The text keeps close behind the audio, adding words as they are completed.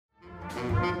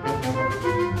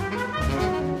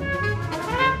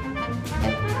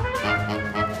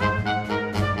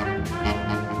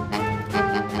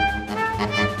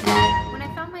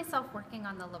Working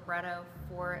on the libretto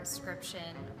for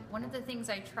Ascription, one of the things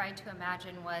I tried to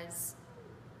imagine was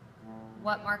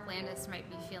what Mark Landis might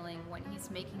be feeling when he's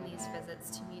making these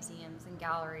visits to museums and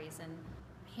galleries and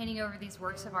handing over these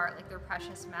works of art like they're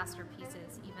precious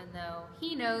masterpieces, even though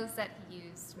he knows that he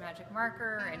used magic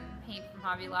marker and paint from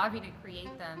Hobby Lobby to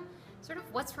create them. Sort of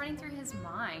what's running through his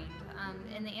mind,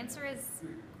 and the answer is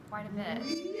quite a bit.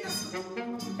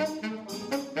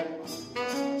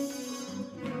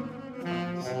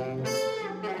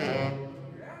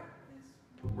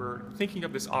 We're thinking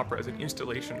of this opera as an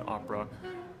installation opera,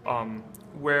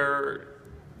 where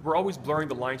we're always blurring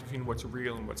the lines between what's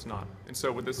real and what's not. And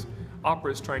so what this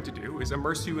opera is trying to do is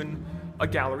immerse you in a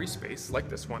gallery space like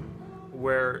this one,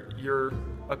 where you're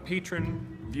a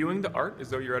patron viewing the art as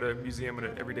though you're at a museum on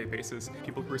an everyday basis.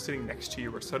 People who are sitting next to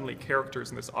you are suddenly characters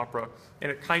in this opera,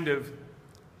 and it kind of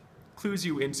clues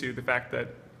you into the fact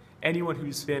that anyone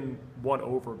who's been won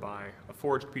over by a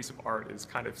forged piece of art is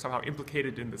kind of somehow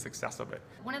implicated in the success of it.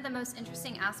 One of the most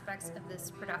interesting aspects of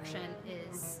this production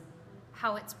is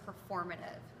how it's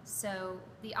performative. So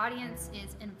the audience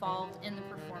is involved in the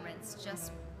performance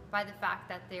just by the fact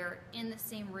that they're in the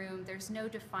same room. There's no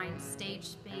defined stage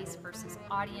space versus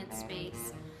audience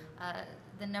space.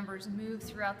 The numbers move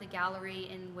throughout the gallery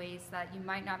in ways that you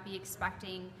might not be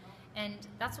expecting, and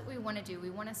that's what we want to do.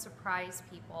 We want to surprise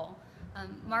people.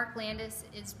 Mark Landis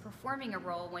is performing a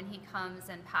role when he comes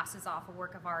and passes off a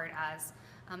work of art as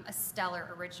a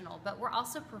stellar original, but we're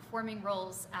also performing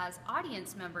roles as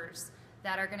audience members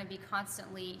that are going to be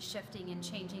constantly shifting and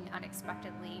changing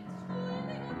unexpectedly.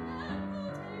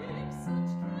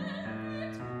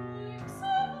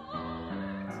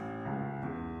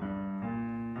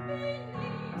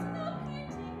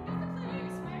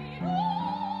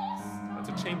 It's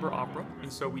a chamber opera,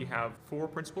 and so we have 4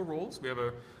 principal roles. We have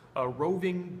a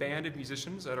roving band of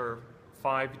musicians that are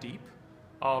 5 deep,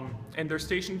 and they're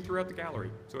stationed throughout the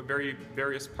gallery. So at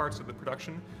various parts of the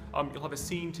production, you'll have a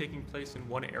scene taking place in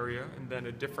one area, and then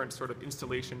a different sort of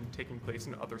installation taking place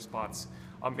in other spots.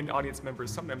 And audience members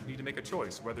sometimes need to make a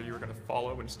choice, whether you're going to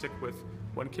follow and stick with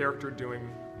one character doing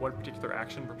one particular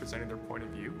action representing their point of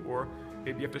view, or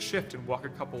maybe you have to shift and walk a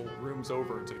couple rooms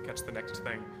over to catch the next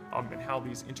thing, and how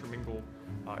these intermingle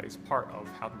is part of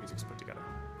how the music's put together.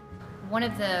 One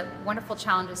of the wonderful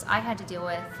challenges I had to deal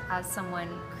with as someone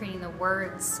creating the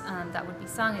words that would be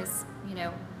sung is,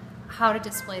 how to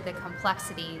display the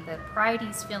complexity that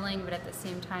Pride-He's feeling, but at the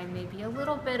same time maybe a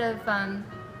little bit of,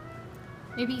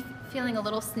 maybe feeling a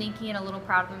little sneaky and a little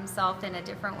proud of himself in a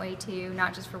different way too,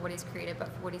 not just for what he's created, but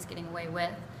for what he's getting away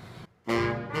with.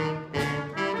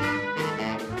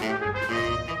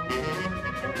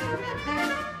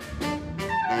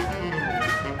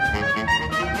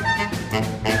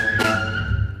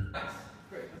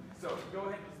 Great. So go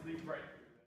ahead and just leave right.